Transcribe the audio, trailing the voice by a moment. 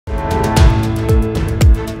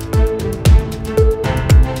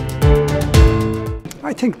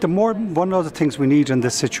think one of the things we need in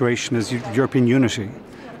this situation is European unity.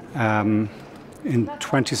 In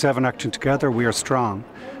 27 acting together, we are strong.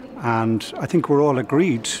 And I think we're all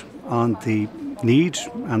agreed on the need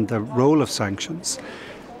and the role of sanctions.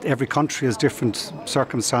 Every country has different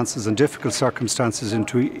circumstances and difficult circumstances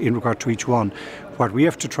in regard to each one. What we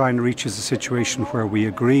have to try and reach is a situation where we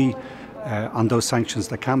agree on those sanctions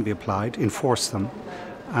that can be applied, enforce them,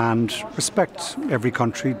 and respect every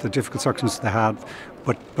country, the difficult circumstances they have,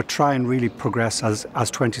 but try and really progress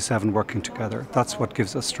as 27 working together. That's what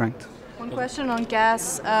gives us strength. One question on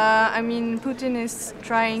gas. Putin is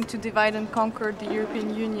trying to divide and conquer the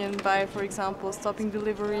European Union by, for example, stopping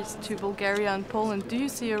deliveries to Bulgaria and Poland. Do you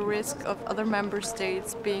see a risk of other member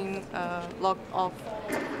states being locked off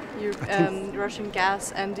Russian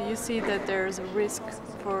gas? And do you see that there's a risk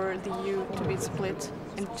for the EU to be split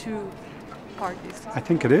in two parties? I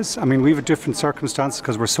think it is. We have a different circumstance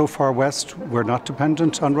because we're so far west, we're not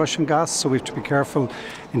dependent on Russian gas, so we have to be careful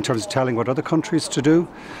in terms of telling what other countries to do.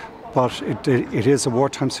 But it is a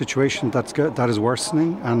wartime situation that is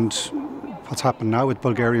worsening, and what's happened now with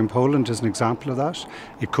Bulgaria and Poland is an example of that.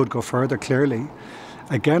 It could go further, clearly.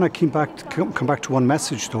 Again, I come back to one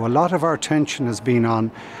message, though. A lot of our attention has been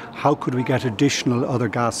on how could we get additional other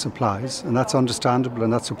gas supplies, and that's understandable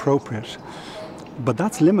and that's appropriate. But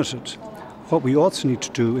that's limited. What we also need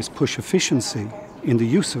to do is push efficiency in the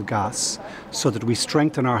use of gas so that we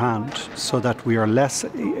strengthen our hand, so that we are less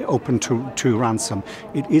open to ransom.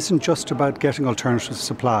 It isn't just about getting alternative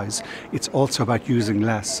supplies, it's also about using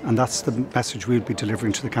less, and that's the message we'll be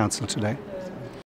delivering to the Council today.